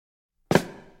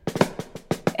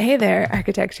Hey there,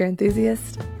 architecture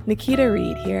enthusiast. Nikita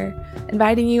Reed here,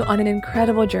 inviting you on an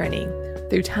incredible journey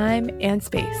through time and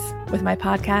space with my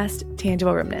podcast,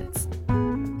 Tangible Remnants.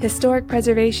 Historic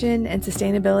preservation and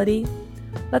sustainability?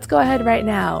 Let's go ahead right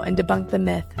now and debunk the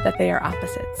myth that they are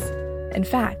opposites. In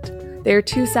fact, they are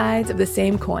two sides of the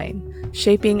same coin,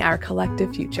 shaping our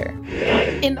collective future.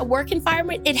 In a work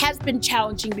environment, it has been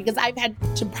challenging because I've had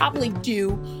to probably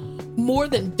do more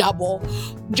than double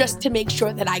just to make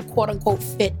sure that I quote unquote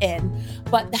fit in.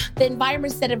 But the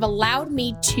environments that have allowed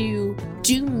me to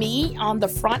do me on the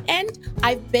front end,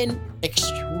 I've been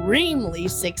extremely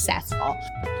successful.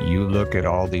 You look at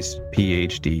all these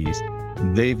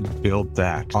PhDs, they've built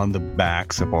that on the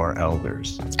backs of our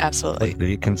elders. Absolutely.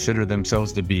 They consider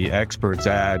themselves to be experts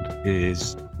at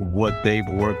is what they've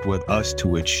worked with us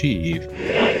to achieve.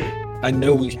 I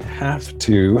know we have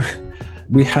to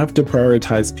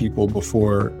prioritize people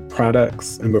before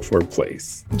products and before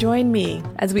place. Join me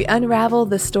as we unravel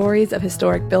the stories of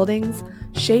historic buildings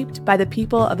shaped by the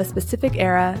people of a specific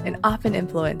era and often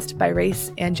influenced by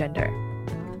race and gender.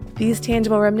 These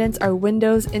tangible remnants are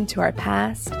windows into our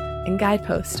past and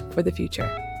guideposts for the future.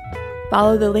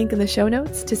 Follow the link in the show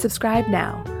notes to subscribe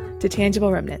now to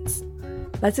Tangible Remnants.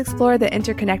 Let's explore the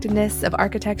interconnectedness of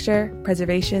architecture,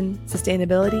 preservation,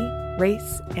 sustainability,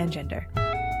 race, and gender.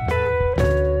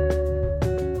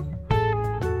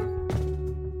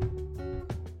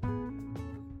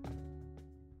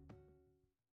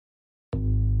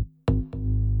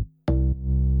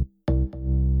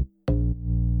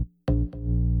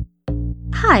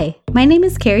 Hi, my name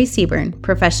is Carrie Seaburn,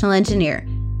 professional engineer,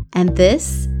 and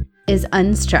this is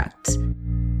Unstruct.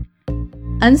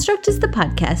 Unstruct is the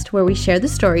podcast where we share the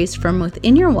stories from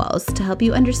within your walls to help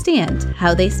you understand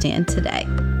how they stand today.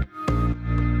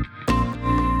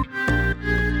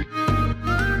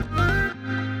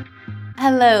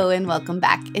 Hello and welcome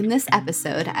back. In this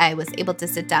episode, I was able to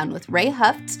sit down with Ray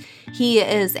Hooft. He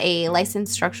is a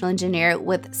licensed structural engineer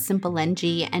with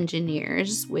SimpleNG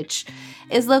Engineers, which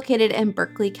is located in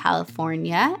Berkeley,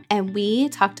 California. And we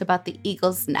talked about the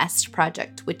Eagle's Nest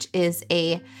project, which is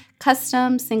a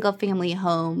custom single-family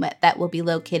home that will be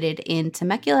located in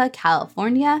Temecula,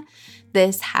 California.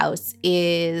 This house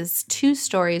is 2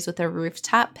 stories with a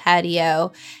rooftop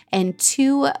patio and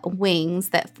 2 wings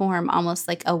that form almost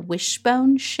like a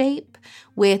wishbone shape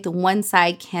with one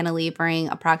side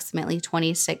cantilevering approximately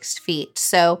 26 feet.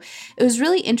 So it was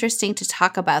really interesting to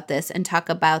talk about this and talk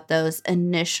about those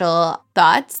initial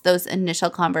thoughts, those initial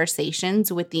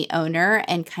conversations with the owner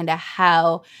and kind of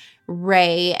how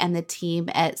Ray and the team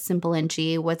at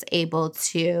SimpleNG was able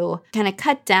to kind of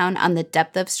cut down on the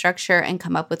depth of structure and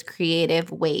come up with creative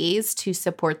ways to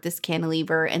support this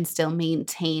cantilever and still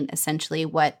maintain essentially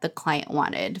what the client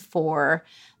wanted for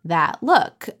that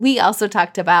look. We also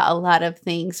talked about a lot of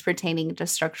things pertaining to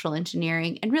structural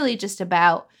engineering and really just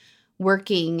about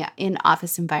working in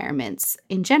office environments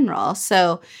in general.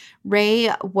 So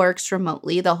Ray works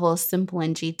remotely. The whole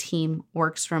SimpleNG team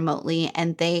works remotely,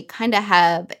 and they kind of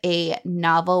have a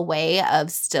novel way of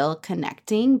still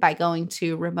connecting by going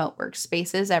to remote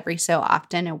workspaces every so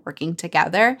often and working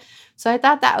together. So I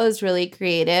thought that was really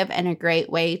creative and a great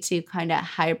way to kind of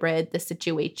hybrid the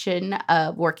situation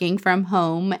of working from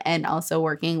home and also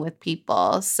working with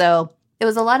people. So it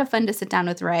was a lot of fun to sit down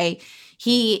with Ray.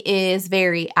 He is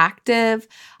very active.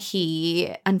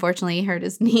 He unfortunately hurt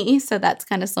his knee, so that's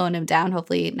kind of slowing him down,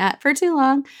 hopefully not for too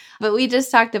long. But we just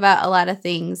talked about a lot of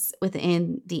things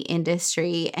within the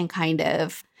industry and kind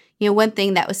of, one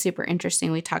thing that was super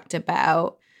interesting, we talked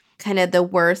about kind of the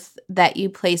worth that you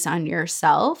place on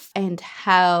yourself and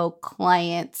how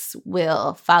clients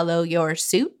will follow your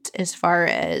suit as far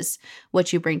as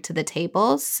what you bring to the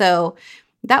table. So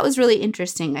that was really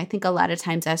interesting. I think a lot of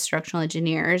times as structural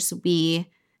engineers, we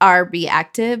are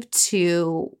reactive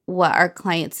to what our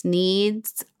clients'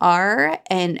 needs are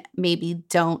and maybe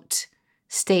don't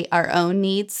state our own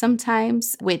needs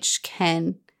sometimes, which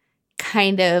can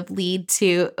kind of lead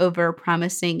to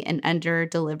over-promising and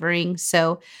under-delivering.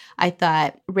 So I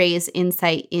thought Ray's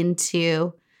insight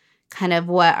into kind of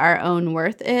what our own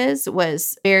worth is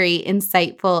was very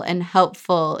insightful and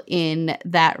helpful in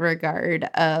that regard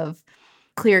of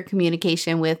clear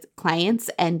communication with clients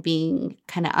and being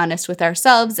kind of honest with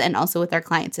ourselves and also with our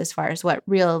clients as far as what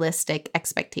realistic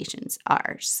expectations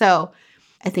are. So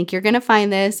I think you're going to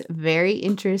find this very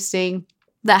interesting.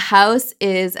 The house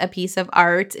is a piece of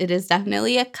art. It is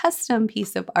definitely a custom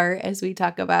piece of art as we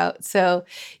talk about. So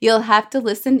you'll have to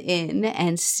listen in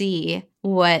and see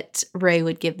what Ray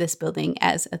would give this building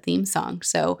as a theme song.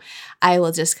 So I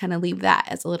will just kind of leave that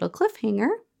as a little cliffhanger.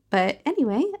 But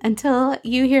anyway, until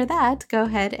you hear that, go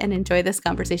ahead and enjoy this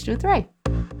conversation with Ray.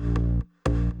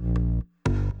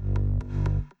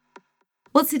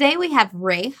 Well, today we have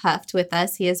Ray Hooft with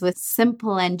us. He is with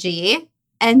Simple Engineers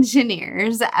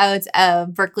out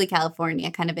of Berkeley, California,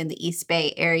 kind of in the East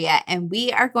Bay area. And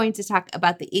we are going to talk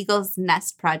about the Eagle's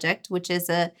Nest Project, which is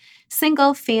a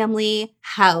single family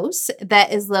house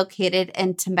that is located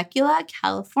in Temecula,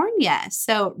 California.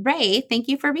 So, Ray, thank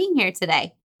you for being here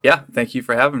today. Yeah, thank you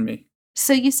for having me.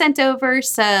 So you sent over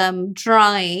some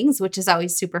drawings, which is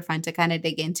always super fun to kind of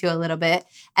dig into a little bit,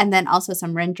 and then also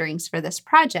some renderings for this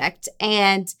project.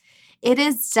 And it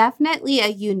is definitely a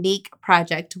unique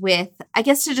project with, I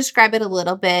guess to describe it a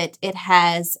little bit, it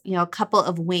has, a couple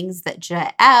of wings that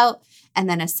jut out and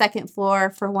then a second floor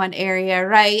for one area,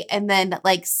 right? And then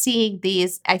like seeing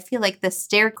these, I feel like the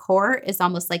stair core is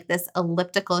almost like this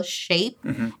elliptical shape,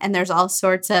 and there's all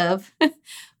sorts of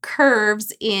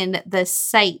curves in the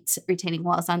site retaining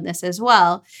walls on this as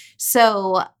well.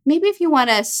 So maybe if you want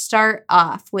to start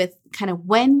off with kind of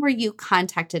when were you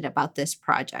contacted about this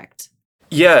project?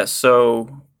 Yeah,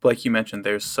 so like you mentioned,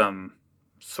 there's some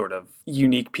sort of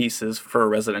unique pieces for a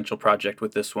residential project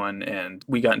with this one. And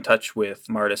we got in touch with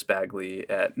Martis Bagley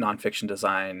at Nonfiction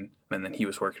Design, and then he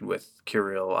was working with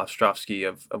Kirill Ostrovsky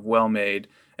of Well-Made,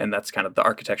 and that's kind of the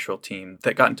architectural team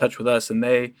that got in touch with us.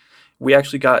 And we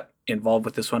actually got involved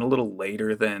with this one a little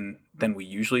later than we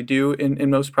usually do in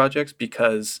most projects,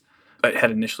 because I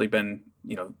had initially been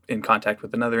in contact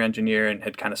with another engineer and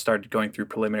had kind of started going through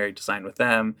preliminary design with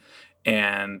them.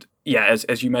 And yeah,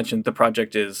 as you mentioned, the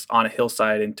project is on a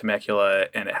hillside in Temecula,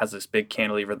 and it has this big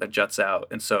cantilever that juts out.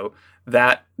 And so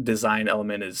that design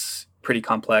element is pretty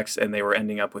complex, and they were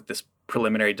ending up with this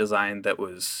preliminary design that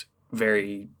was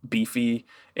very beefy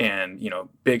and,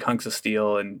 big hunks of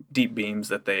steel and deep beams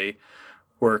that they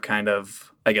were kind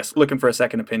of, I guess, looking for a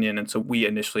second opinion. And so we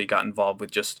initially got involved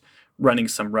with just running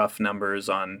some rough numbers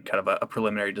on kind of a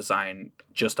preliminary design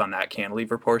just on that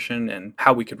cantilever portion and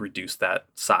how we could reduce that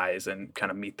size and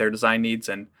kind of meet their design needs.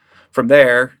 And from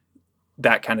there,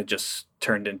 that kind of just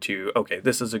turned into, okay,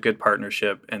 this is a good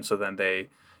partnership. And so then they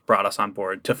brought us on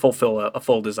board to fulfill a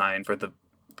full design for the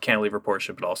cantilever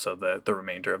portion, but also the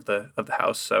remainder of the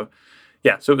house. So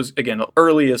yeah, so it was, again,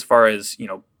 early as far as,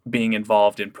 being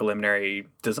involved in preliminary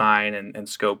design and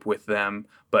scope with them.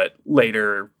 But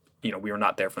later, we were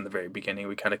not there from the very beginning.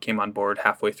 We kind of came on board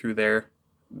halfway through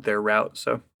their route.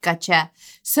 So gotcha.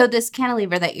 So this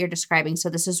cantilever that you're describing, so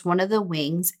this is one of the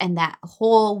wings, and that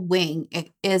whole wing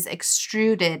is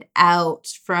extruded out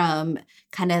from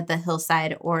kind of the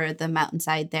hillside or the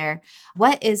mountainside there.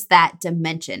 What is that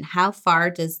dimension? How far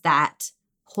does that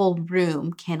whole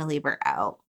room cantilever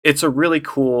out? It's a really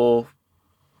cool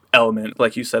element.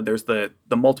 Like you said, there's the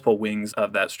multiple wings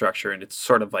of that structure, and it's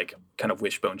sort of like kind of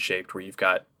wishbone shaped, where you've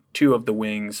got two of the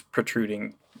wings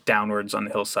protruding downwards on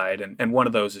the hillside, and one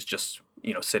of those is just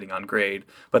sitting on grade,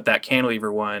 but that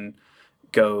cantilever one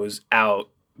goes out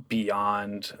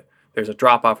beyond. There's a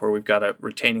drop off where we've got a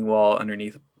retaining wall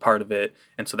underneath part of it,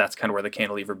 and so that's kind of where the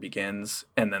cantilever begins,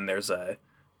 and then there's a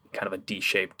kind of a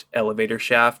D-shaped elevator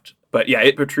shaft. But yeah,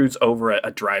 it protrudes over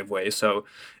a driveway. So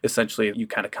essentially you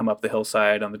kind of come up the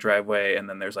hillside on the driveway, and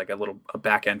then there's like a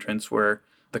back entrance where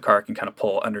the car can kind of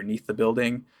pull underneath the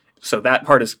building. So that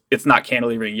part it's not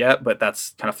cantilevering yet, but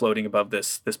that's kind of floating above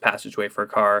this passageway for a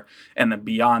car. And then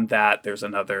beyond that, there's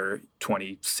another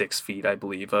 26 feet, I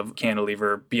believe, of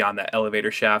cantilever beyond that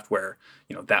elevator shaft, where,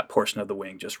 that portion of the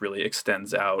wing just really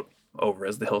extends out over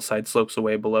as the hillside slopes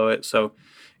away below it. So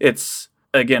it's,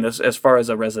 again, as far as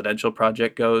a residential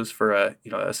project goes for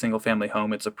a single family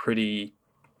home, it's a pretty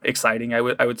exciting, I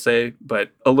would say, but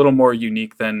a little more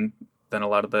unique than a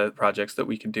lot of the projects that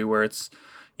we can do, where it's,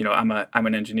 I'm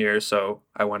an engineer, so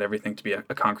I want everything to be a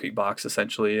concrete box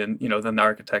essentially. And, then the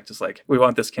architect is like, we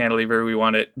want this cantilever, we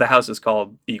want it. The house is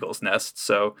called Eagle's Nest.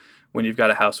 So when you've got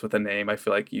a house with a name, I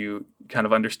feel like you kind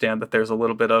of understand that there's a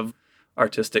little bit of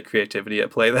artistic creativity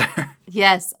at play there.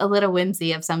 Yes, a little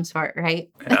whimsy of some sort, right?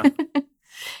 Yeah.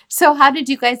 So how did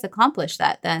you guys accomplish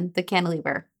that then, the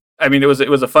cantilever? I mean, it was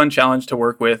a fun challenge to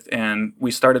work with, and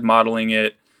we started modeling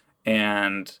it,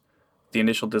 and the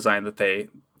initial design that they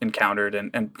encountered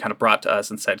and kind of brought to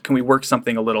us and said, can we work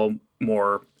something a little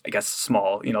more, I guess,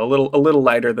 small, a little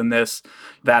lighter than this,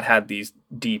 that had these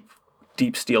deep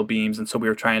steel beams. And so we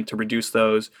were trying to reduce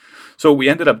those. So what we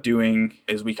ended up doing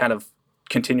is we kind of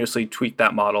continuously tweaked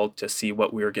that model to see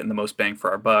what we were getting the most bang for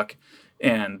our buck.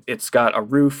 And it's got a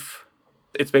roof.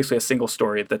 It's basically a single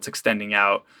story that's extending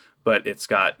out, but it's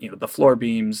got, the floor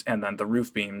beams and then the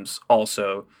roof beams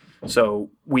also.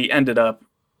 So we ended up,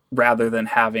 rather than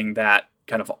having that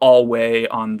kind of all way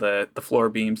on the floor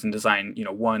beams and design,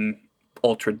 one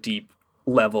ultra deep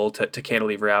level to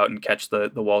cantilever out and catch the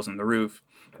walls and the roof,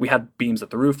 we had beams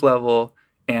at the roof level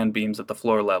and beams at the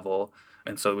floor level.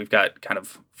 And so we've got kind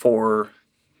of 4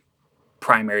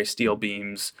 primary steel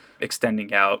beams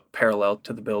extending out parallel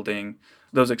to the building.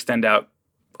 Those extend out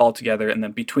all together, and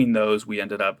then between those we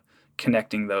ended up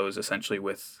connecting those essentially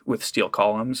with steel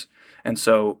columns. And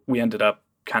so we ended up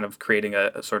kind of creating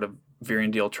a sort of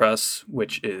Virendale truss,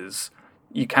 which is,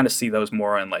 you kind of see those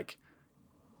more on like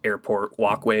airport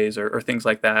walkways or things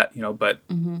like that, but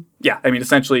yeah, I mean,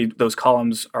 essentially those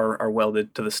columns are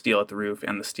welded to the steel at the roof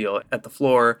and the steel at the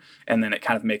floor, and then it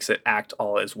kind of makes it act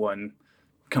all as one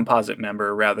composite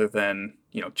member rather than,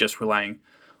 just relying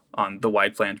on the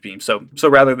wide flange beam. So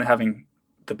rather than having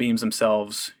the beams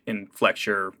themselves in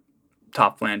flexure,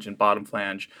 top flange and bottom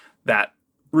flange, that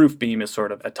roof beam is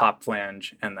sort of a top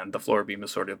flange, and then the floor beam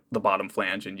is sort of the bottom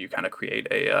flange, and you kind of create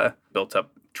a built-up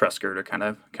truss girder kind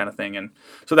of thing. And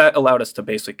so that allowed us to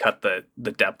basically cut the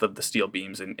depth of the steel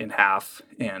beams in half.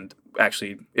 And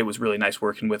actually, it was really nice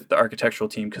working with the architectural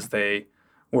team because they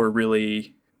were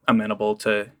really amenable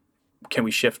to, can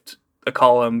we shift a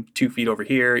column 2 feet over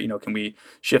here? Can we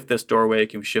shift this doorway?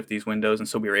 Can we shift these windows? And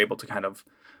so we were able to kind of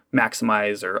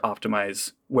maximize or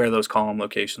optimize where those column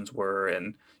locations were,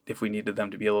 and if we needed them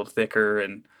to be a little thicker.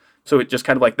 And so it just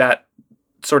kind of like that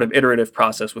sort of iterative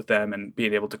process with them, and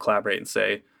being able to collaborate and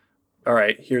say, all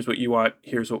right, here's what you want,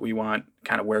 here's what we want,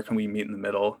 kind of where can we meet in the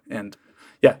middle? And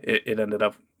yeah, it ended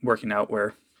up working out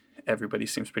where everybody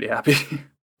seems pretty happy.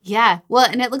 Yeah. Well,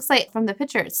 and it looks like from the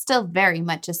picture, it's still very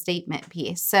much a statement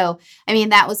piece. So, I mean,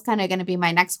 that was kind of going to be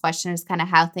my next question, is kind of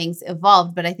how things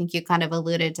evolved. But I think you kind of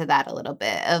alluded to that a little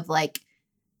bit, of like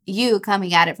you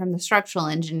coming at it from the structural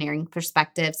engineering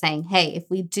perspective, saying, hey,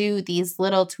 if we do these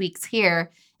little tweaks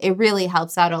here, it really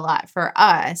helps out a lot for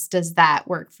us. Does that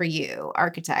work for you,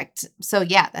 architect? So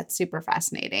yeah, that's super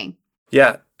fascinating.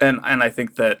 Yeah. And I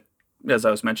think that, as I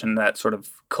was mentioning, that sort of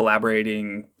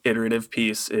collaborating iterative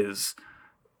piece is,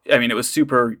 I mean, it was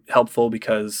super helpful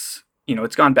because,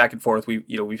 it's gone back and forth.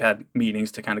 We've had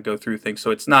meetings to kind of go through things.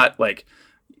 So it's not like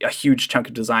a huge chunk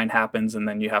of design happens and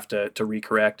then you have to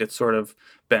recorrect. It's sort of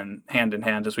been hand in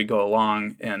hand as we go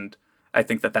along. And I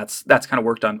think that's kind of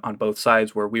worked on both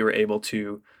sides, where we were able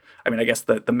to, I mean, I guess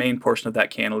the main portion of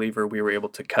that cantilever, we were able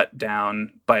to cut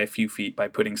down by a few feet by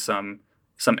putting some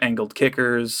angled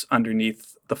kickers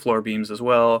underneath the floor beams as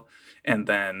well. And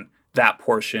then that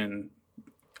portion,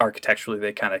 architecturally,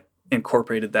 they kind of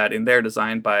incorporated that in their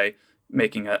design by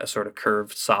making a sort of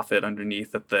curved soffit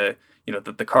underneath that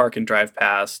the car can drive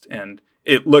past. And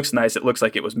it looks nice. It looks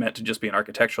like it was meant to just be an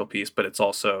architectural piece, but it's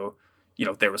also,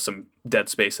 there was some dead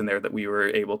space in there that we were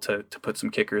able to put some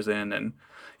kickers in. And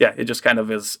yeah, it just kind of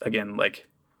is, again, like,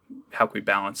 how can we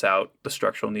balance out the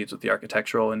structural needs with the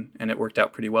architectural, and it worked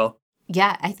out pretty well.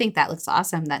 Yeah, I think that looks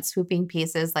awesome. That swooping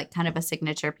piece is like kind of a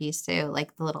signature piece too,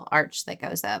 like the little arch that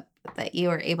goes up, that you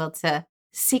were able to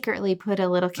secretly put a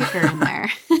little kicker in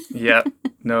there. Yeah,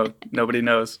 no, nobody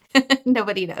knows.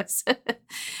 Nobody knows.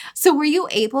 So were you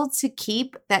able to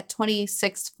keep that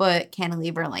 26-foot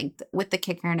cantilever length with the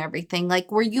kicker and everything?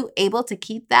 Like, were you able to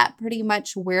keep that pretty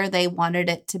much where they wanted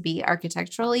it to be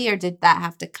architecturally, or did that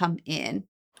have to come in?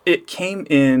 It came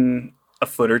in a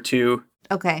foot or two.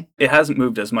 Okay. It hasn't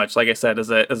moved as much. Like I said, as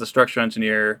a structural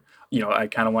engineer, I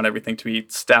kind of want everything to be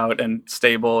stout and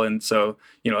stable. And so,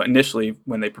 initially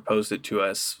when they proposed it to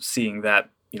us, seeing that,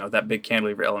 that big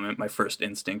cantilever element, my first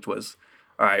instinct was,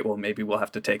 all right, well, maybe we'll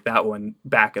have to take that one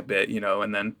back a bit,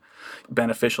 and then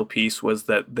beneficial piece was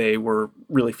that they were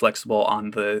really flexible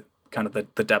on the kind of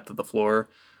the depth of the floor.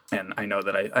 And I know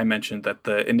that I mentioned that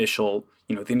the initial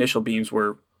beams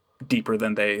were deeper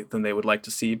than they would like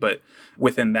to see, but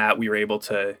within that we were able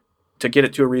to get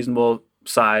it to a reasonable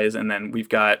size. And then we've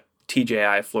got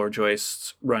TJI floor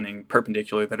joists running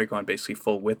perpendicular that are going basically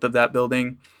full width of that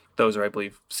building. Those are, I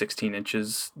believe, 16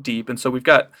 inches deep. And so we've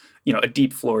got, a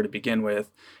deep floor to begin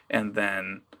with, and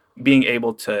then being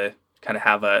able to kind of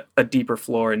have a deeper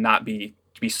floor and not be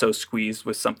so squeezed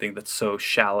with something that's so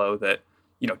shallow that,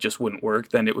 just wouldn't work.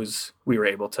 Then we were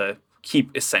able to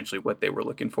keep essentially what they were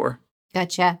looking for.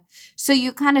 Gotcha. So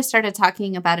you kind of started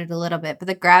talking about it a little bit, but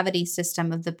the gravity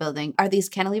system of the building, are these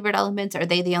cantilevered elements, are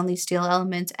they the only steel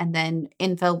elements and then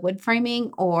infill wood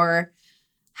framing, or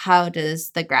how does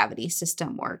the gravity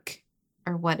system work,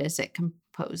 or what is it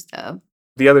composed of?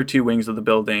 The other two wings of the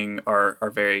building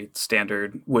are very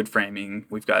standard wood framing.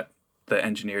 We've got the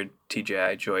engineered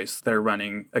TJI joists that are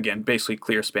running, again, basically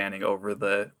clear spanning over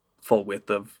the full width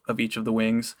of each of the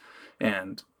wings.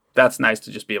 And that's nice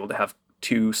to just be able to have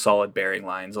two solid bearing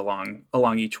lines along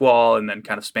each wall, and then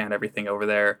kind of span everything over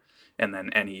there. And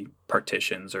then any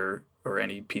partitions or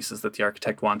any pieces that the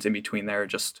architect wants in between there are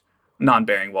just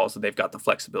non-bearing walls that they've got the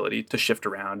flexibility to shift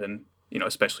around. And,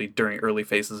 especially during early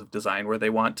phases of design where they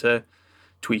want to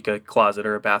tweak a closet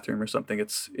or a bathroom or something.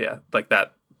 It's, yeah, like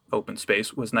that open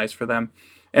space was nice for them.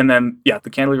 And then, yeah, the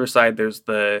cantilever side,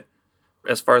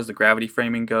 as far as the gravity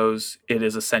framing goes, it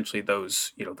is essentially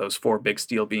those 4 big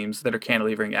steel beams that are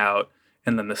cantilevering out,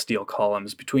 and then the steel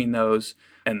columns between those.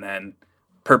 And then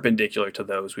perpendicular to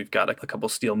those, we've got a couple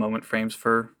steel moment frames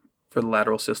for the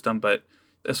lateral system. But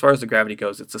as far as the gravity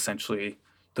goes, it's essentially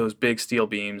those big steel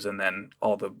beams, and then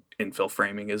all the infill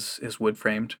framing is wood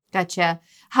framed. Gotcha.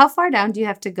 How far down do you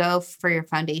have to go for your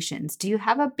foundations? Do you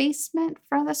have a basement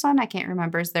for this one? I can't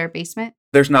remember. Is there a basement?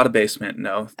 There's not a basement,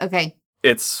 no. Okay.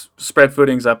 It's spread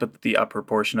footings up at the upper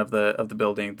portion of the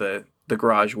building, the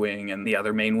garage wing and the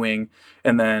other main wing.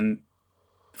 And then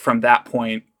from that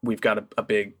point, we've got a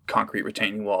big concrete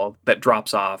retaining wall that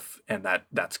drops off, and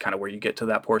that's kind of where you get to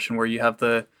that portion where you have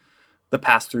the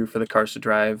pass-through for the cars to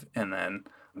drive, and then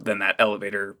that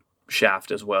elevator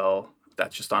shaft as well.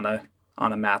 That's just on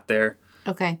a mat there.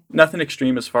 Okay. Nothing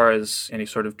extreme as far as any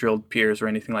sort of drilled piers or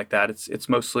anything like that. It's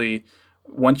mostly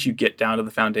once you get down to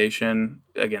the foundation,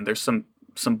 again, there's some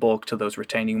bulk to those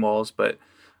retaining walls, but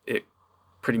it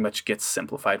pretty much gets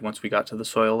simplified once we got to the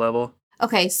soil level.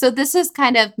 Okay, so this is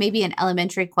kind of maybe an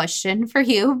elementary question for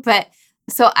you, but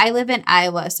so I live in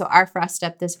Iowa, so our frost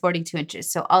depth is 42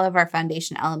 inches. So all of our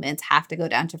foundation elements have to go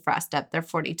down to frost depth. They're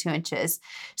 42 inches.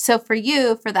 So for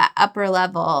you, for that upper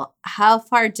level, how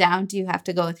far down do you have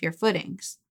to go with your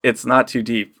footings? It's not too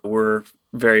deep. We're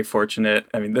very fortunate.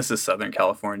 I mean, this is Southern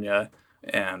California,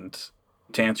 and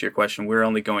to answer your question, we're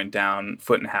only going down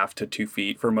 1.5 to 2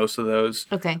 feet for most of those.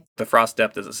 Okay. The frost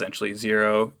depth is essentially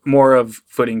 0. More of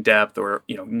footing depth or,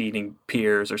 needing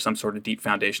piers or some sort of deep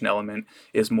foundation element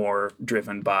is more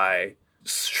driven by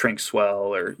shrink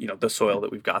swell or, the soil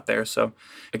that we've got there. So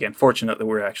again, fortunate that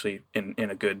we're actually in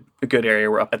a good area.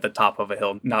 We're up at the top of a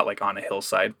hill, not like on a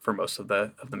hillside for most of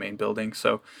the main building.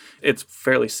 So it's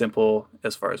fairly simple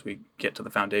as far as we get to the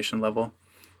foundation level.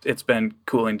 It's been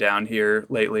cooling down here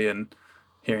lately, and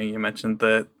hearing you mention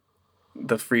the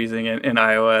freezing in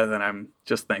Iowa, then I'm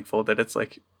just thankful that it's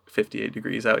like 58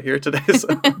 degrees out here today.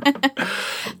 So.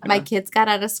 My kids got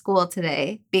out of school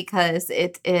today because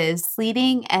it is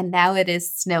sleeting and now it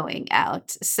is snowing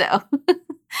out. So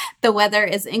the weather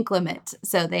is inclement.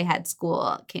 So they had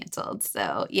school canceled.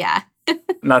 So yeah.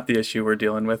 Not the issue we're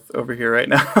dealing with over here right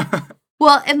now.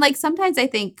 Well, and sometimes I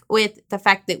think with the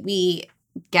fact that we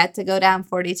get to go down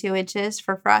 42 inches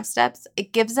for frost depths,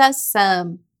 it gives us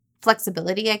some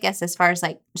flexibility, I guess, as far as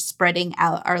spreading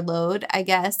out our load, I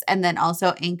guess, and then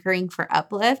also anchoring for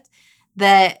uplift.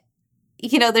 That,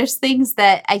 there's things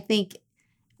that I think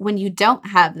when you don't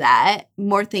have that,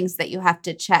 more things that you have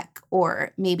to check,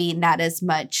 or maybe not as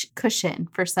much cushion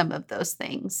for some of those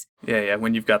things. Yeah.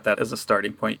 When you've got that as a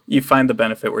starting point, you find the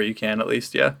benefit where you can, at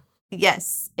least. Yeah.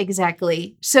 Yes,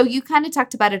 exactly. So you kind of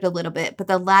talked about it a little bit, but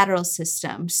the lateral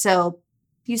system. So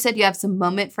you said you have some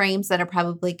moment frames that are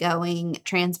probably going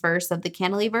transverse of the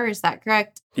cantilever. Is that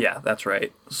correct? Yeah, that's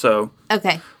right. So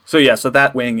okay. So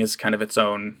that wing is kind of its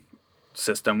own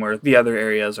system, where the other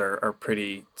areas are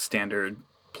pretty standard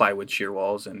plywood shear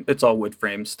walls, and it's all wood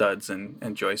frame studs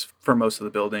and joists for most of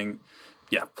the building.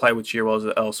 Yeah, plywood shear walls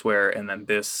elsewhere, and then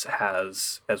this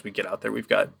has, as we get out there, we've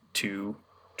got 2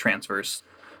 transverse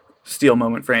steel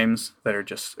moment frames that are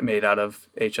just made out of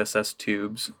HSS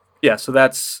tubes. Yeah, so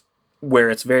that's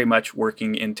where it's very much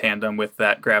working in tandem with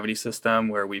that gravity system,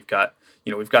 where we've got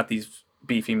these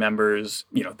beefy members,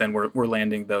 then we're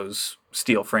landing those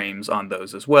steel frames on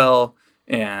those as well.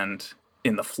 And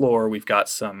in the floor, we've got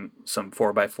some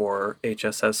 4x4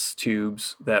 HSS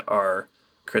tubes that are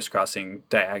crisscrossing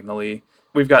diagonally.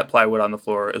 We've got plywood on the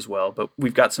floor as well, but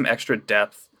we've got some extra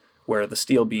depth where the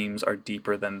steel beams are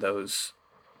deeper than those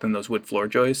wood floor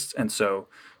joists, and so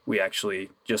we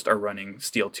actually just are running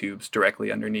steel tubes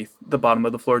directly underneath the bottom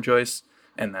of the floor joists,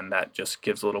 and then that just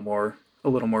gives a little more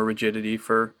rigidity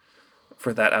for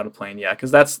that out of plane. Yeah,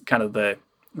 because that's kind of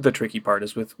the tricky part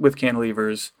is with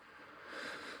cantilevers.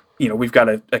 We've got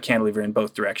a cantilever in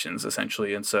both directions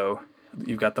essentially, and so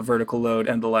you've got the vertical load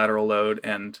and the lateral load,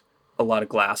 and a lot of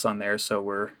glass on there. So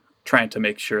we're trying to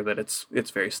make sure that it's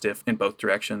very stiff in both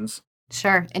directions.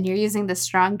 Sure. And you're using the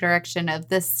strong direction of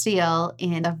the steel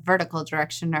in a vertical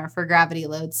direction or for gravity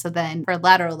loads. So then for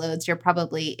lateral loads, you're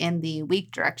probably in the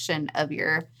weak direction of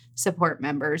your support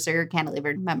members or your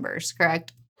cantilever members,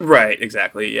 correct? Right.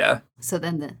 Exactly. Yeah. So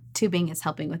then the tubing is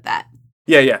helping with that.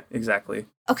 Yeah. Exactly.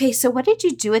 Okay. So what did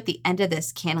you do at the end of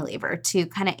this cantilever to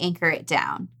kind of anchor it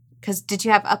down? Because did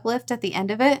you have uplift at the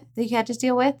end of it that you had to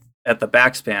deal with? At the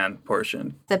backspan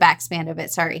portion. The backspan of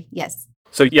it. Sorry. Yes.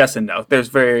 So yes and no. There's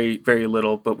very, very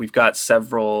little, but we've got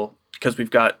several, because we've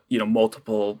got,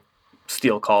 multiple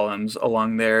steel columns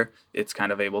along there, it's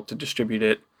kind of able to distribute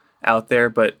it out there.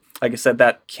 But like I said,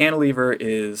 that cantilever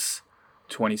is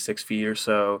 26 feet or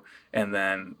so, and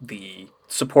then the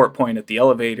support point at the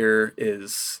elevator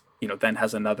is, then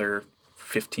has another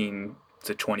 15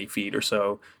 to 20 feet or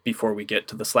so before we get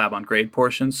to the slab on grade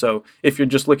portion. So if you're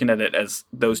just looking at it as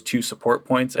those two support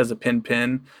points as a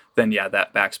pin, then yeah,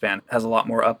 that backspan has a lot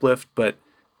more uplift. But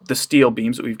the steel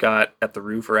beams that we've got at the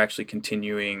roof are actually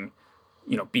continuing,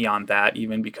 beyond that,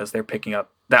 even because they're picking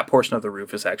up that portion of the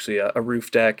roof is actually a roof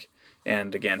deck,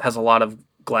 and again has a lot of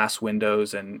glass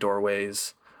windows and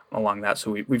doorways along that.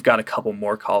 So we've got a couple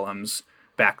more columns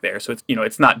back there. So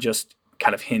it's not just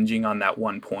kind of hinging on that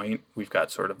one point. We've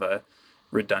got sort of a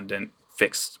redundant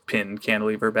fixed pin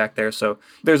cantilever back there. So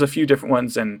there's a few different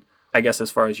ones. And I guess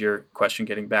as far as your question,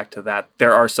 getting back to that,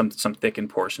 there are some thickened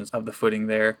portions of the footing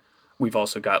there. We've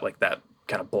also got like that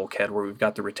kind of bulkhead where we've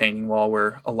got the retaining wall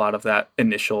where a lot of that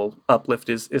initial uplift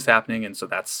is happening. And so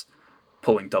that's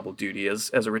pulling double duty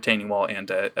as a retaining wall and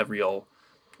a real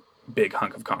big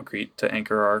hunk of concrete to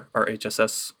anchor our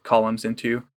HSS columns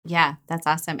into. Yeah, that's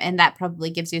awesome. And that probably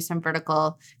gives you some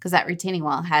vertical, because that retaining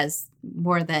wall has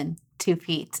more than 2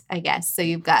 feet, I guess. So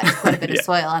you've got quite a bit of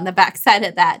soil on the backside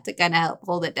of that to kind of help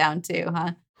hold it down too,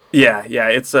 huh? Yeah.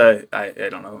 It's I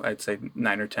don't know, I'd say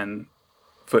 9 or 10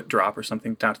 foot drop or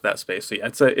something down to that space. So yeah,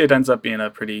 it ends up being a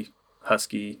pretty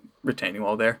husky retaining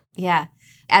wall there. Yeah.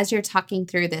 As you're talking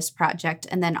through this project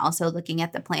and then also looking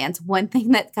at the plans, one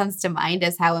thing that comes to mind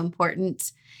is how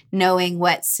important knowing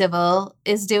what civil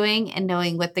is doing and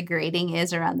knowing what the grading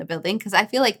is around the building. Because I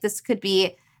feel like this could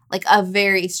be like a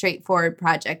very straightforward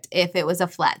project if it was a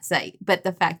flat site. But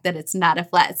the fact that it's not a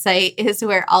flat site is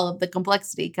where all of the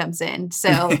complexity comes in.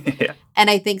 So, Yeah. And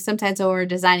I think sometimes when we're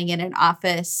designing in an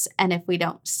office and if we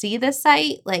don't see the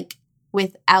site, like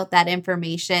without that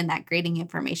information, that grading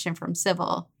information from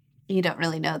civil, you don't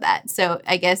really know that. So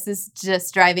I guess this is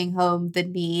just driving home the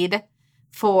need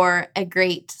for a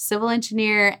great civil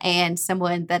engineer and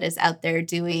someone that is out there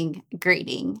doing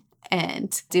grading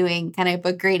and doing kind of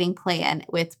a grading plan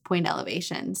with point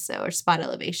elevations, or spot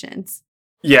elevations.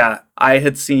 Yeah, I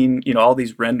had seen, all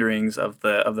these renderings of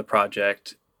the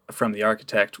project from the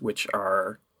architect, which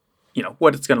are,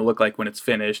 what it's going to look like when it's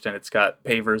finished, and it's got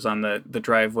pavers on the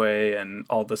driveway and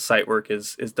all the site work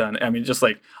is done. I mean, just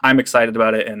like I'm excited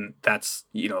about it, and that's,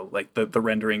 like the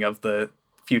rendering of the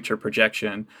future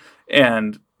projection.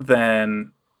 And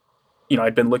then,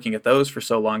 I'd been looking at those for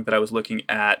so long that I was looking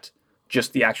at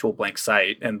just the actual blank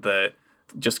site and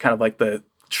just kind of like the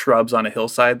shrubs on a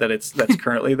hillside that's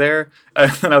currently there.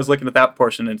 And I was looking at that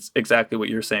portion, and it's exactly what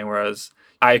you're saying, whereas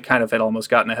I kind of had almost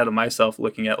gotten ahead of myself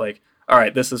looking at like, all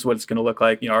right, this is what it's going to look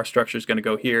like. Our structure is going to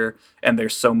go here, and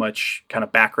there's so much kind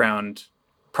of background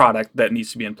product that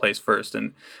needs to be in place first.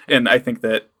 And I think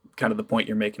that kind of the point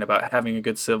you're making about having a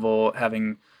good civil,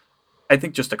 I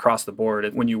think just across the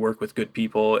board, when you work with good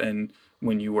people and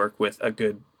when you work with a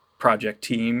good project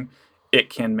team, it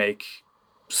can make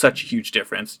such a huge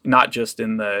difference, not just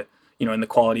in the, in the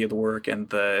quality of the work and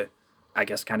the, I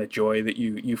guess, kind of joy that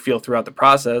you feel throughout the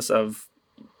process of,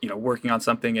 working on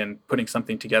something and putting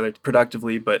something together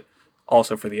productively, but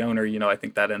also for the owner, I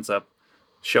think that ends up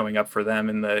showing up for them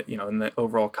in the, in the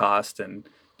overall cost. And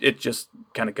it just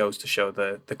kind of goes to show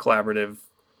the collaborative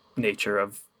nature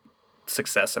of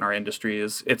success in our industry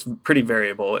it's pretty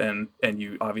variable. And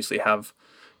you obviously have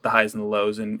the highs and the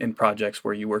lows in projects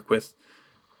where you work with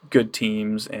good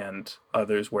teams and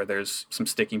others where there's some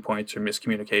sticking points or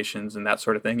miscommunications and that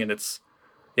sort of thing. And it's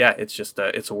just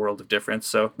it's a world of difference.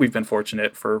 So we've been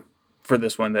fortunate for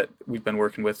this one that we've been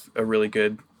working with a really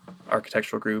good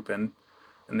architectural group, and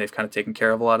they've kind of taken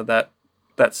care of a lot of that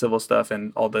civil stuff,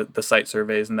 and all the site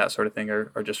surveys and that sort of thing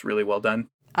are just really well done.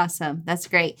 Awesome. That's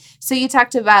great. So you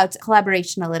talked about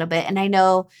collaboration a little bit, and I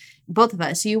know both of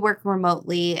us, you work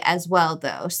remotely as well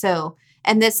though. So,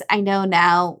 and this, I know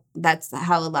now that's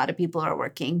how a lot of people are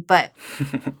working, but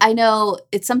I know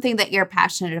it's something that you're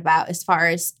passionate about as far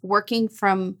as working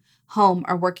from home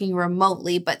or working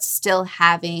remotely, but still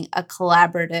having a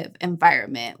collaborative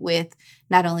environment with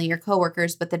not only your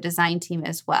coworkers, but the design team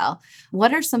as well.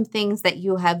 What are some things that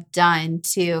you have done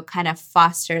to kind of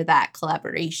foster that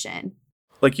collaboration?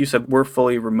 Like you said, we're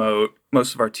fully remote.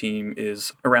 Most of our team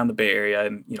is around the Bay Area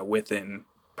and, within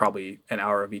probably an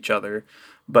hour of each other.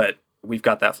 But we've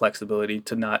got that flexibility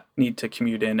to not need to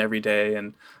commute in every day.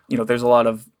 And, there's a lot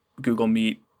of Google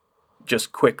Meet,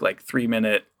 just quick, like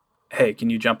 3-minute, hey,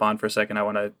 can you jump on for a second? I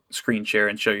want to screen share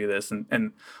and show you this.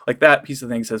 And like that piece of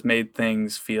things has made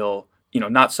things feel,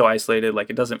 not so isolated. Like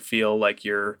it doesn't feel like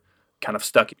you're kind of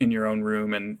stuck in your own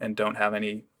room and don't have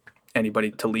any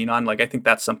anybody to lean on. Like, I think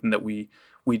that's something that we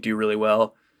do really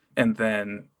well. And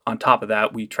then on top of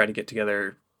that, we try to get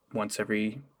together once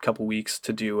every couple weeks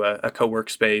to do a co-work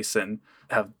space and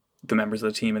have the members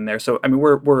of the team in there. So, I mean,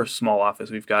 we're a small office.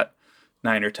 We've got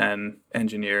 9 or 10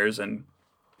 engineers, and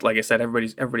like I said,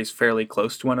 everybody's fairly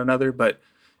close to one another, but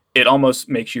it almost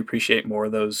makes you appreciate more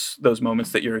those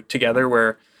moments that you're together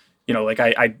where, like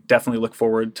I definitely look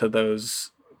forward to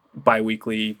those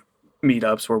bi-weekly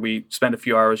meetups where we spend a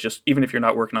few hours, just even if you're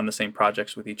not working on the same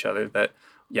projects with each other, that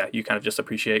you kind of just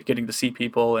appreciate getting to see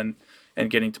people and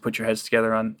getting to put your heads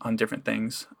together on different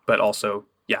things, but also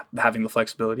having the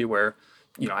flexibility where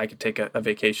I could take a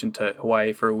vacation to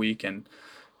Hawaii for a week and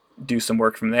do some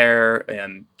work from there,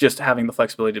 and just having the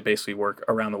flexibility to basically work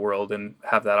around the world and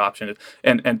have that option.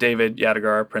 And David Yadigar,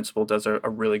 our principal, does a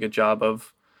really good job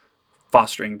of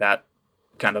fostering that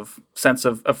kind of sense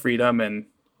of freedom and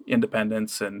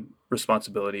independence and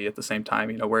responsibility at the same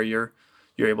time, where you're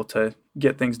able to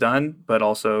get things done, but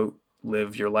also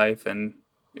live your life and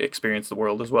experience the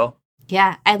world as well.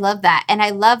 Yeah, I love that. And I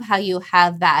love how you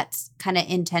have that kind of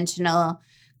intentional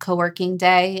co-working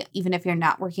day, even if you're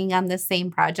not working on the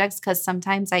same projects. Because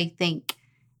sometimes I think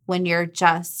when you're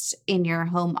just in your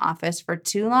home office for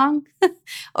too long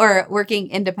or working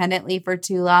independently for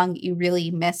too long, you really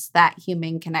miss that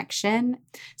human connection.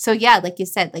 So yeah, like you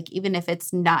said, like even if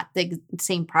it's not the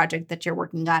same project that you're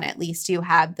working on, at least you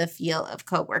have the feel of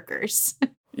coworkers.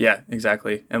 Yeah,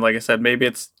 exactly. And like I said, maybe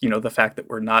it's, the fact that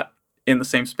we're not in the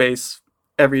same space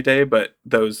every day, but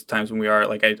those times when we are,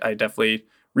 like, I definitely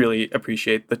really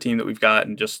appreciate the team that we've got,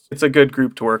 and just, it's a good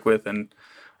group to work with. And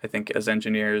I think as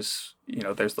engineers,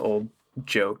 there's the old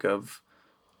joke of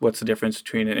what's the difference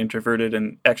between an introverted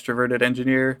and extroverted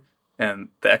engineer, and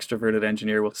the extroverted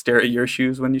engineer will stare at your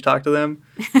shoes when you talk to them.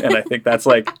 And I think that's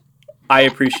like, I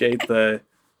appreciate the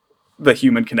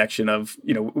human connection of,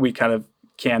 we kind of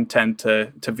can tend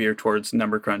to veer towards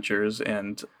number crunchers,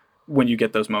 and when you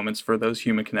get those moments for those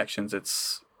human connections,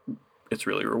 it's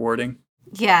really rewarding.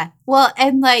 Yeah. Well,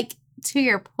 and like to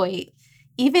your point,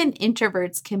 even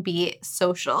introverts can be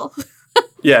social.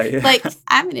 Yeah. Like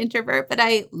I'm an introvert, but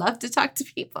I love to talk to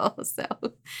people. So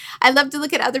I love to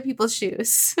look at other people's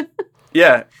shoes.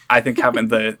 Yeah. I think having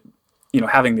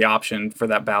the option for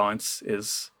that balance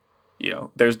is,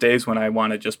 there's days when I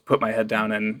want to just put my head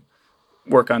down and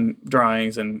work on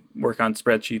drawings and work on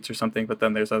spreadsheets or something. But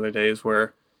then there's other days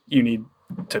where you need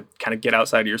to kind of get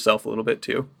outside of yourself a little bit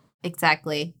too.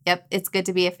 Exactly. Yep. It's good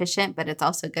to be efficient, but it's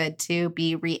also good to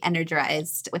be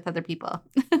re-energized with other people.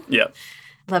 Yeah.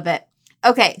 Love it.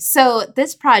 Okay. So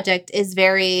this project is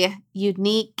very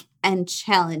unique and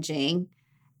challenging.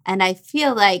 And I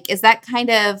feel like, is that kind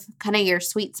of your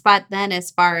sweet spot then as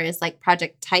far as like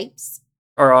project types?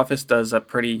 Our office does a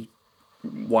pretty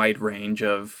wide range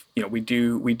of, we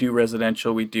do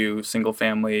residential, we do single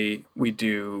family, we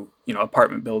do,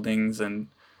 apartment buildings, and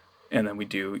then we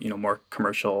do, more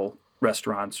commercial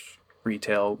restaurants,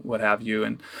 retail, what have you.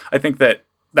 And I think that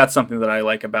that's something that I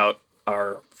like about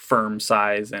our firm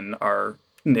size and our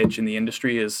niche in the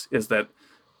industry is that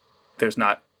there's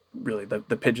not really the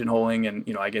pigeonholing,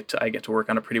 and, I get to work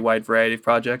on a pretty wide variety of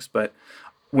projects. But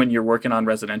when you're working on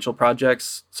residential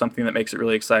projects, something that makes it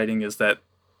really exciting is that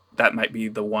might be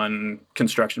the one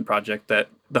construction project that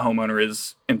the homeowner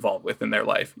is involved with in their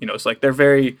life. It's like they're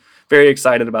very, very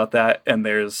excited about that. And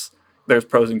there's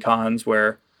pros and cons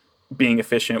where being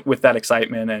efficient with that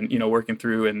excitement and, working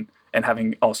through and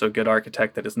having also a good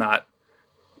architect that is not,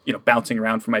 bouncing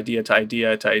around from idea to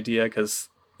idea to idea, because,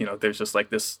 there's just like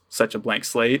such a blank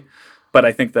slate. But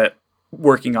I think that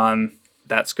working on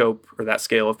that scope or that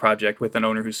scale of project with an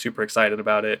owner who's super excited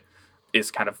about it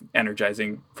is kind of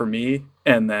energizing for me.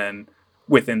 And then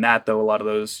within that, though, a lot of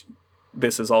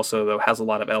this is also, though, has a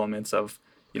lot of elements of,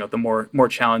 the more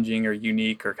challenging or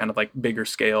unique or kind of like bigger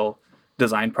scale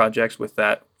design projects with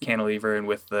that cantilever and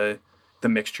with the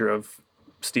mixture of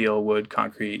steel, wood,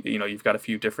 concrete. You've got a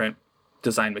few different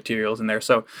design materials in there.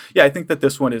 So yeah, I think that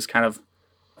this one is kind of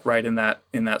right in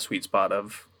that sweet spot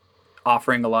of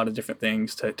offering a lot of different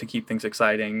things to keep things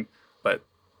exciting, but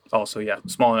also,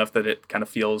 small enough that it kind of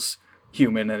feels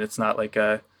human, and it's not like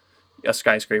a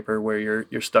skyscraper where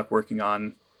you're stuck working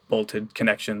on bolted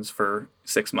connections for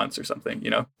 6 months or something,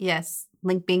 Yes.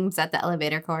 Link beams at the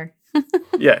elevator core.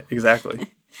 Yeah,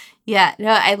 exactly. Yeah, no,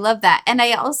 I love that. And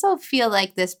I also feel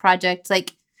like this project,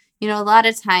 like, a lot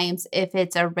of times if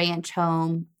it's a ranch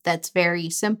home that's very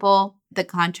simple, the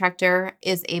contractor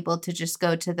is able to just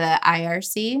go to the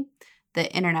IRC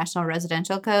the International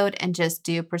Residential Code and just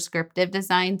do prescriptive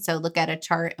design. So look at a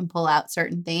chart and pull out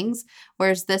certain things.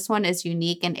 Whereas this one is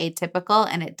unique and atypical,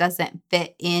 and it doesn't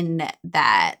fit in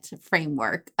that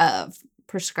framework of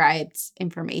prescribed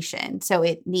information. So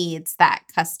it needs that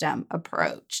custom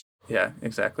approach. Yeah,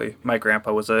 exactly. My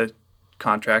grandpa was a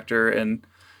contractor, and,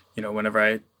 whenever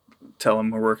I tell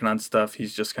him we're working on stuff,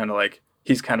 he's kind of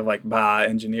like, bah,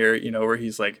 engineer, where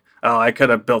he's like, oh, I could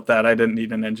have built that. I didn't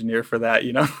need an engineer for that,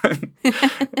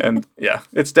 And yeah,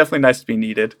 it's definitely nice to be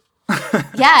needed.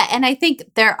 Yeah. And I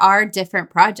think there are different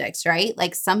projects, right?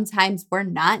 Like sometimes we're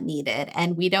not needed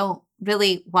and we don't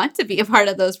really want to be a part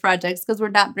of those projects because we're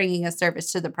not bringing a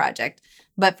service to the project.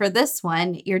 But for this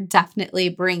one, you're definitely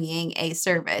bringing a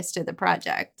service to the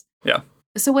project. Yeah.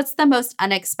 So what's the most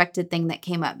unexpected thing that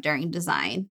came up during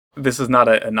design? This is not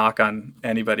a knock on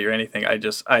anybody or anything. I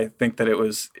think that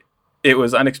it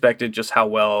was unexpected just how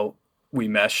well we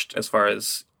meshed as far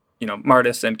as,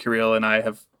 Martis and Kirill and I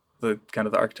have the kind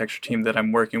of the architecture team that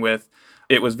I'm working with.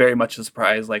 It was very much a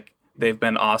surprise. Like, they've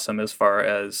been awesome as far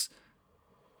as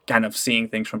kind of seeing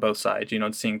things from both sides,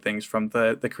 and seeing things from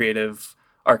the creative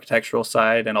architectural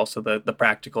side and also the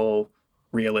practical,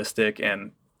 realistic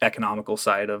and economical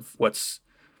side of what's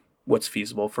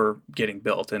feasible for getting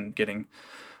built and getting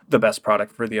the best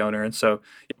product for the owner. And so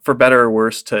for better or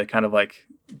worse to kind of like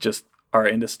just our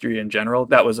industry in general,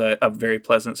 that was a very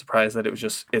pleasant surprise that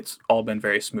it's all been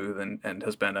very smooth and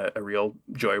has been a real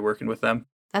joy working with them.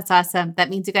 That's awesome. That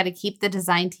means you got to keep the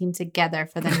design team together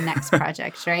for the next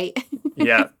projects, right?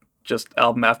 Yeah. Just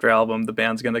album after album, the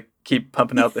band's going to keep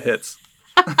pumping out the hits.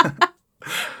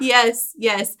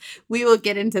 Yes. We will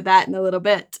get into that in a little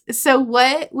bit. So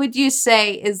what would you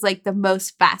say is like the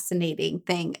most fascinating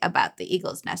thing about the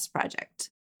Eagle's Nest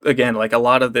project? Again, like a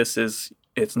lot of this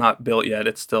it's not built yet.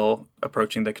 It's still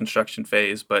approaching the construction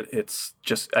phase, but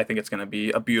I think it's going to be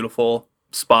a beautiful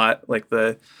spot. Like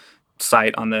the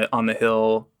site on the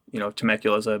hill,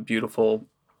 Temecula is a beautiful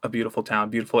town,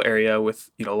 beautiful area with,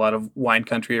 a lot of wine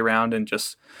country around, and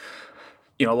just,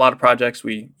 a lot of projects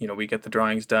we get the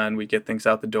drawings done, we get things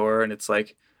out the door, and it's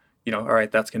like, all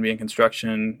right, that's going to be in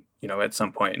construction, at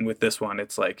some point. And with this one,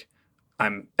 it's like,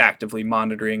 I'm actively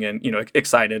monitoring and,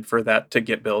 excited for that to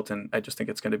get built. And I just think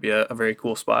it's going to be a very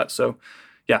cool spot. So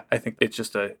yeah, I think it's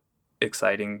just a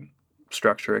exciting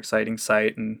structure, exciting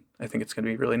site. And I think it's going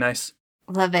to be really nice.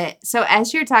 Love it. So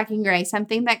as you're talking, Ray,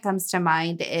 something that comes to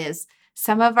mind is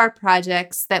some of our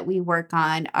projects that we work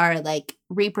on are like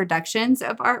reproductions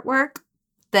of artwork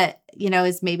that,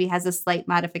 is maybe has a slight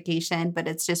modification, but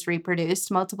it's just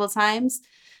reproduced multiple times.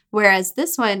 Whereas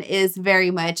this one is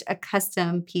very much a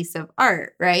custom piece of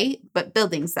art, right? But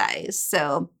building size.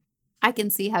 So I can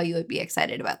see how you would be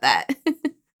excited about that.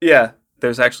 Yeah,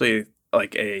 there's actually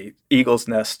like a Eagle's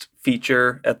Nest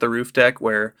feature at the roof deck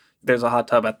where there's a hot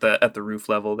tub at the roof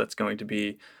level that's going to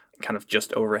be kind of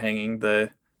just overhanging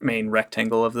the main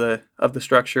rectangle of the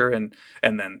structure, and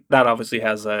then that obviously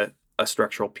has a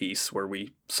structural piece where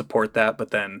we support that,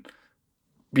 but then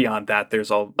beyond that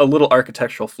there's a little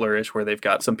architectural flourish where they've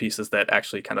got some pieces that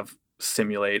actually kind of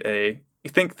simulate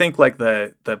think like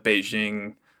the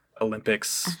Beijing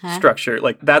Olympics structure,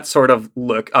 like that sort of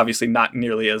look, obviously not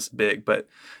nearly as big, but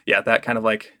yeah, that kind of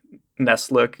like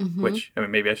nest look, which, I mean,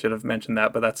 maybe I should have mentioned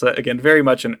that, but that's again very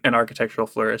much an architectural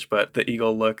flourish. But the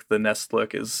eagle look, the nest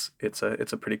look it's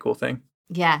a pretty cool thing.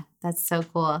 Yeah, that's so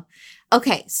cool.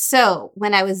 Okay, so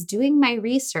when I was doing my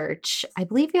research, I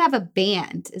believe you have a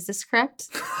band. Is this correct?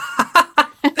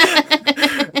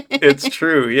 It's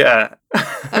true, yeah.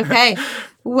 Okay.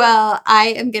 Well, I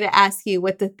am going to ask you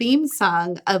what the theme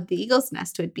song of the Eagle's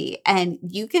Nest would be. And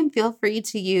you can feel free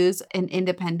to use an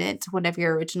independent one of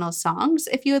your original songs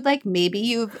if you would like. Maybe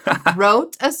you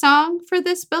wrote a song for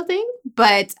this building,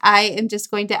 but I am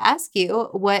just going to ask you,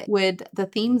 what would the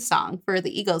theme song for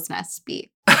the Eagle's Nest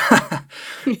be?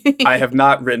 I have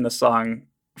not written a song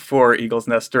for Eagle's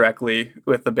Nest directly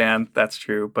with the band, that's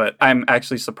true, but I'm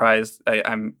actually surprised.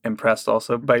 I'm impressed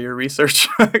also by your research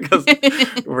because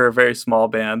we're a very small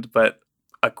band. But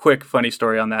a quick funny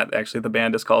story on that, actually, the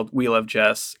band is called We Love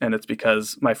Jess, and it's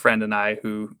because my friend and I,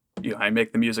 who I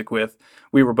make the music with,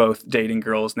 we were both dating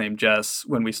girls named Jess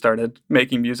when we started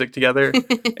making music together,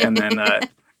 and then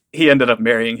he ended up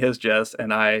marrying his Jess,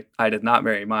 and I did not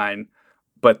marry mine,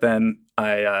 but then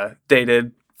I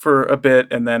dated for a bit,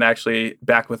 and then actually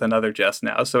back with another Jess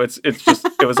now. So it's just,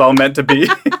 it was all meant to be.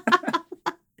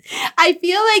 I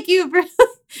feel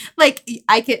like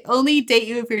I could only date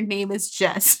you if your name is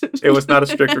Jess. It was not a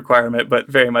strict requirement, but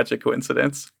very much a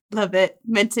coincidence. Love it.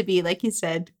 Meant to be, like you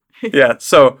said. Yeah.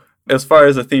 So as far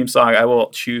as a theme song, I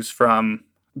will choose from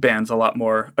band's a lot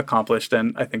more accomplished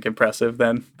and I think impressive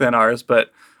than ours.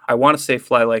 But I want to say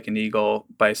Fly Like an Eagle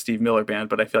by Steve Miller Band,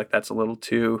 but I feel like that's a little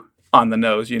too on the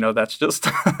nose. That's just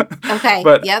Okay.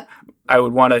 But Yep. I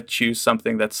would want to choose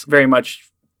something that's very much,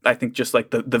 I think, just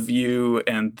like the view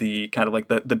and the kind of like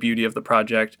the beauty of the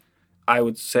project. I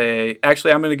would say,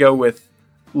 actually, I'm going to go with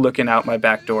Looking Out My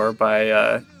Back Door by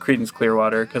Creedence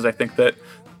Clearwater, because I think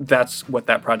that's what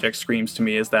that project screams to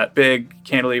me, is that big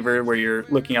cantilever where you're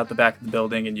looking out the back of the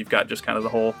building and you've got just kind of the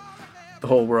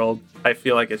whole world. I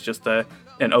feel like it's just an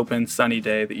open, sunny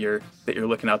day that you're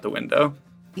looking out the window.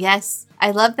 Yes,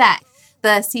 I love that.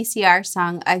 The CCR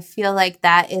song, I feel like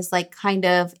that is like kind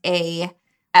of a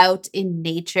out in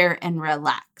nature and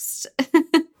relaxed.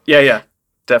 Yeah,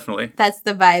 definitely. That's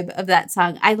the vibe of that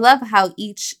song. I love how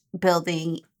each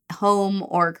building, home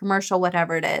or commercial,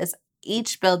 whatever it is,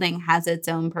 each building has its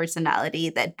own personality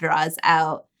that draws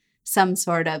out some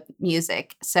sort of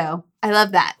music. So I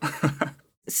love that.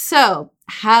 So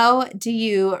how do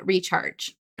you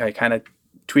recharge? I kind of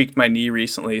tweaked my knee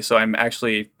recently, so I'm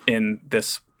actually in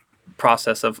this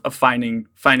process of finding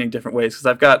different ways, because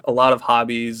I've got a lot of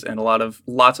hobbies and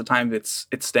lots of time it's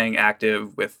staying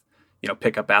active with,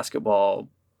 pickup basketball,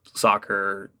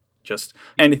 soccer, just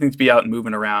anything to be out and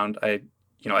moving around. I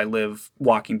live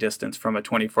walking distance from a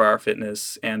 24-hour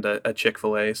fitness and a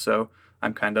Chick-fil-A, so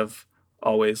I'm kind of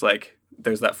always like,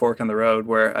 there's that fork in the road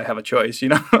where I have a choice,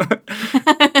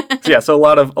 So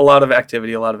a lot of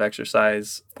activity, a lot of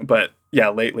exercise. But yeah,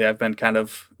 lately I've been kind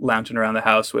of lounging around the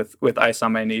house with ice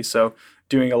on my knee, so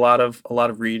doing a lot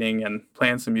of reading and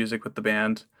playing some music with the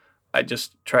band. I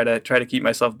just try to keep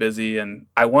myself busy, and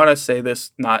I want to say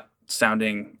this not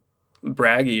sounding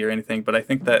braggy or anything, but I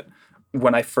think that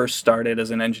when I first started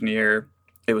as an engineer,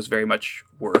 it was very much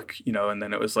work, and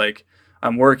then it was like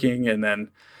I'm working, and then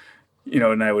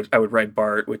and I would ride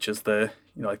BART, which is the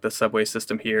like the subway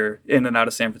system here, in and out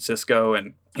of San Francisco,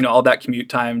 and all that commute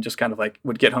time, just kind of like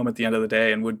would get home at the end of the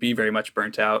day and would be very much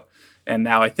burnt out. And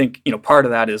now I think part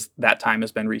of that is that time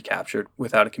has been recaptured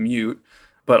without a commute,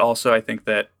 but also I think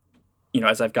that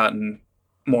as I've gotten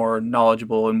more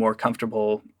knowledgeable and more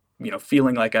comfortable,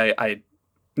 feeling like I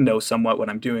know somewhat what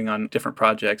I'm doing on different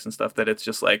projects and stuff, that it's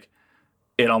just like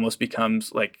it almost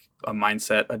becomes like a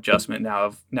mindset adjustment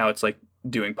now it's like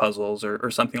doing puzzles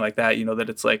or something like that, that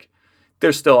it's like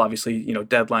there's still obviously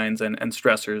deadlines and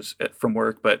stressors from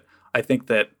work, but I think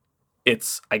that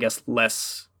it's, I guess,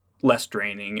 less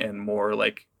draining and more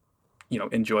like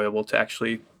enjoyable to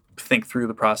actually think through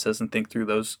the process and think through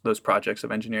those projects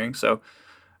of engineering. So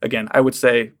again, I would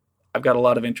say I've got a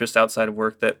lot of interest outside of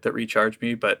work that recharge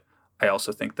me, but I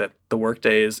also think that the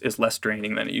workday is less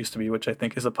draining than it used to be, which I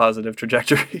think is a positive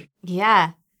trajectory.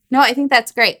 Yeah. No, I think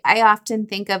that's great. I often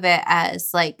think of it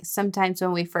as like sometimes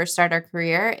when we first start our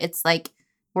career, it's like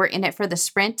we're in it for the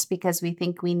sprint because we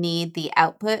think we need the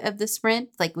output of the sprint.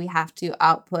 Like we have to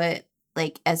output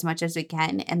like as much as we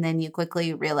can. And then you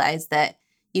quickly realize that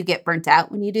you get burnt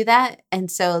out when you do that. And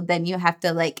so then you have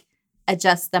to like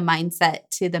adjust the mindset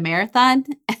to the marathon.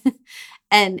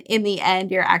 And in the end,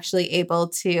 you're actually able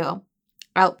to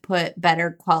output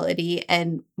better quality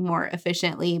and more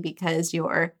efficiently because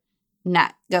you're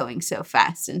not going so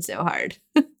fast and so hard.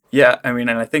 Yeah, I mean,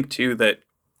 and I think too that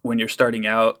when you're starting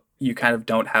out, you kind of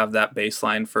don't have that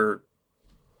baseline for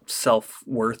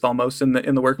self-worth almost in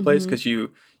the workplace, because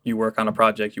you work on a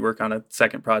project, you work on a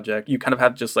second project, you kind of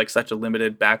have just like such a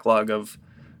limited backlog of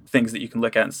things that you can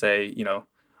look at and say,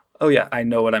 oh yeah, I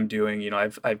know what I'm doing.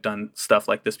 I've done stuff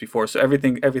like this before, so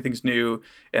everything's new.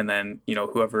 And then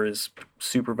whoever is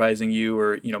supervising you,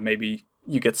 or maybe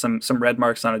you get some red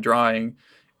marks on a drawing,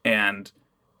 and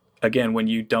again, when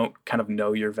you don't kind of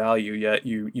know your value yet,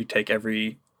 you take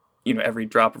every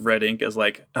drop of red ink as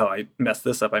like, oh, I messed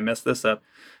this up.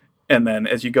 And then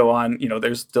as you go on,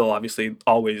 there's still obviously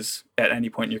always at any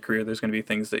point in your career, there's going to be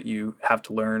things that you have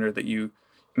to learn or that you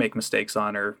make mistakes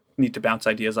on or need to bounce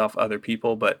ideas off other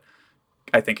people. But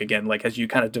I think, again, like as you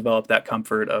kind of develop that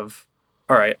comfort of,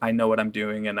 all right, I know what I'm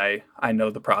doing and I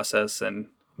know the process, and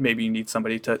maybe you need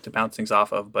somebody to bounce things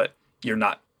off of, but you're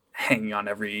not hanging on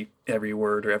every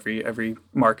word or every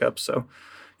markup. So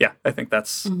yeah, I think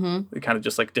that's kind of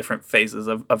just like different phases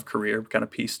of career kind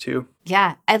of piece too.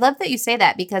 Yeah, I love that you say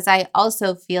that, because I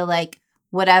also feel like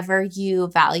whatever you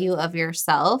value of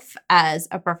yourself as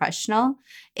a professional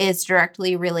is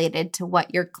directly related to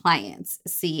what your clients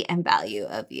see and value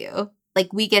of you.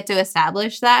 Like we get to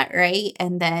establish that, right?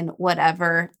 And then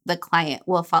whatever the client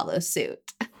will follow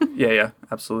suit. Yeah,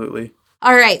 absolutely.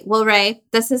 All right. Well, Ray,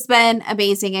 this has been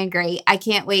amazing and great. I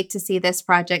can't wait to see this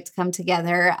project come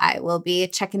together. I will be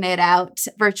checking it out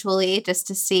virtually just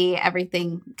to see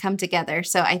everything come together.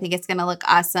 So I think it's going to look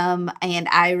awesome. And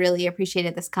I really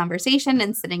appreciated this conversation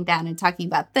and sitting down and talking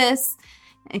about this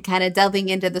and kind of delving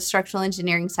into the structural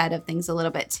engineering side of things a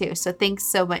little bit too. So thanks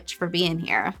so much for being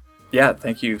here. Yeah,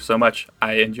 thank you so much.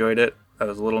 I enjoyed it. I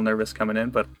was a little nervous coming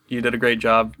in, but you did a great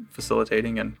job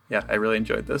facilitating. And yeah, I really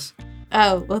enjoyed this.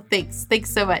 Oh, well, thanks.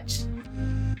 Thanks so much.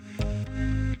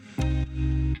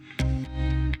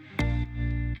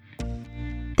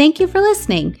 Thank you for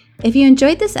listening. If you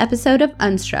enjoyed this episode of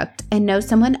Unstruct and know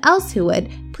someone else who would,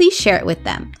 please share it with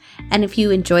them. And if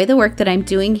you enjoy the work that I'm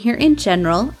doing here in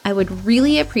general, I would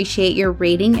really appreciate your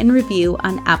rating and review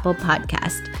on Apple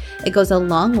Podcast. It goes a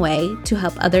long way to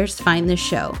help others find the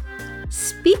show.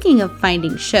 Speaking of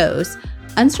finding shows,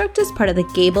 Unstruct is part of the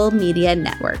Gable Media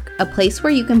Network, a place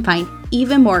where you can find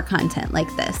even more content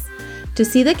like this. To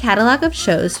see the catalog of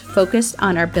shows focused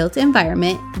on our built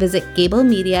environment, visit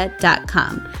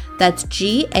gablemedia.com. That's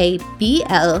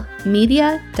GABL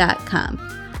media.com.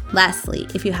 Lastly,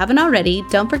 if you haven't already,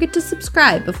 don't forget to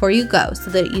subscribe before you go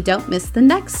so that you don't miss the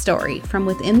next story from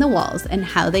within the walls and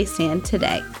how they stand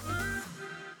today.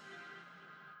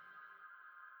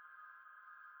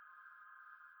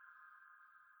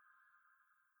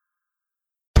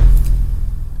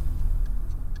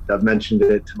 I've mentioned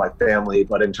it to my family,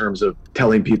 but in terms of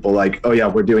telling people like, oh yeah,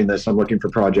 we're doing this, I'm looking for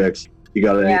projects, you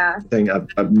got anything?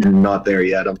 I'm not there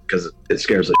yet because it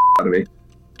scares the out of me.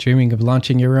 Dreaming of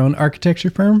launching your own architecture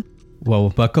firm?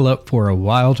 Well, buckle up for a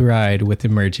wild ride with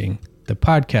Emerging, the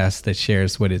podcast that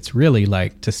shares what it's really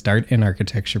like to start an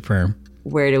architecture firm.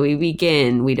 Where do we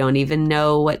begin? We don't even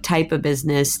know what type of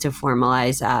business to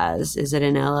formalize as. Is it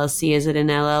an LLC? Is it an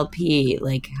LLP?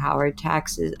 Like, how are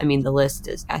taxes? I mean, the list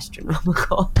is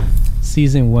astronomical.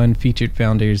 Season 1 featured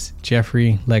founders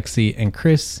Jeffrey, Lexi, and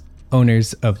Chris,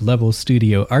 owners of Level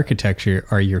Studio Architecture,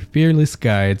 are your fearless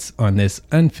guides on this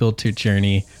unfiltered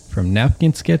journey from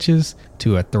napkin sketches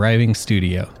to a thriving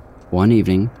studio. One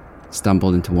evening,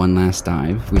 stumbled into one last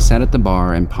dive, we sat at the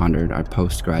bar and pondered our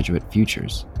postgraduate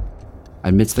futures.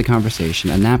 Amidst the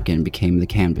conversation, a napkin became the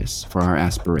canvas for our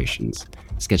aspirations,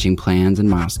 sketching plans and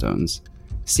milestones,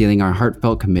 sealing our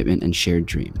heartfelt commitment and shared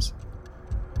dreams.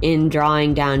 In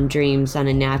drawing down dreams on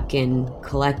a napkin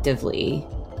collectively,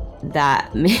 that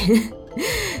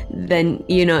then,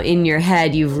 you know, in your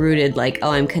head, you've rooted like, oh,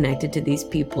 I'm connected to these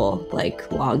people,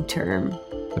 like long term.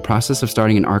 The process of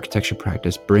starting an architecture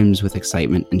practice brims with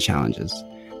excitement and challenges,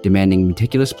 demanding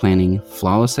meticulous planning,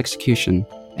 flawless execution,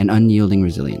 and unyielding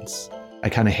resilience. I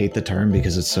kind of hate the term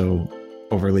because it's so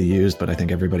overly used, but I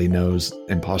think everybody knows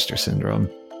imposter syndrome.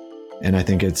 And I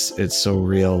think it's so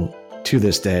real to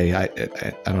this day. I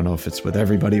don't know if it's with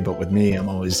everybody, but with me, I'm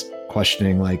always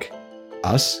questioning like,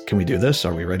 us, can we do this?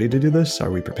 Are we ready to do this?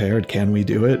 Are we prepared? Can we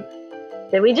do it?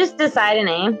 Did we just decide a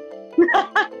name?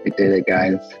 We did it,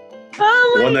 guys.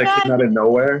 Oh my One that God. came out of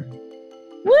nowhere.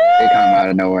 Woo! It came out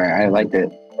of nowhere. I liked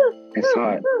it. I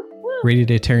saw it. Ready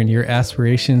to turn your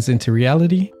aspirations into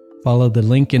reality? Follow the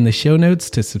link in the show notes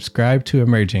to subscribe to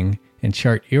Emerging and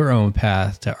chart your own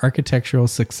path to architectural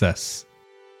success.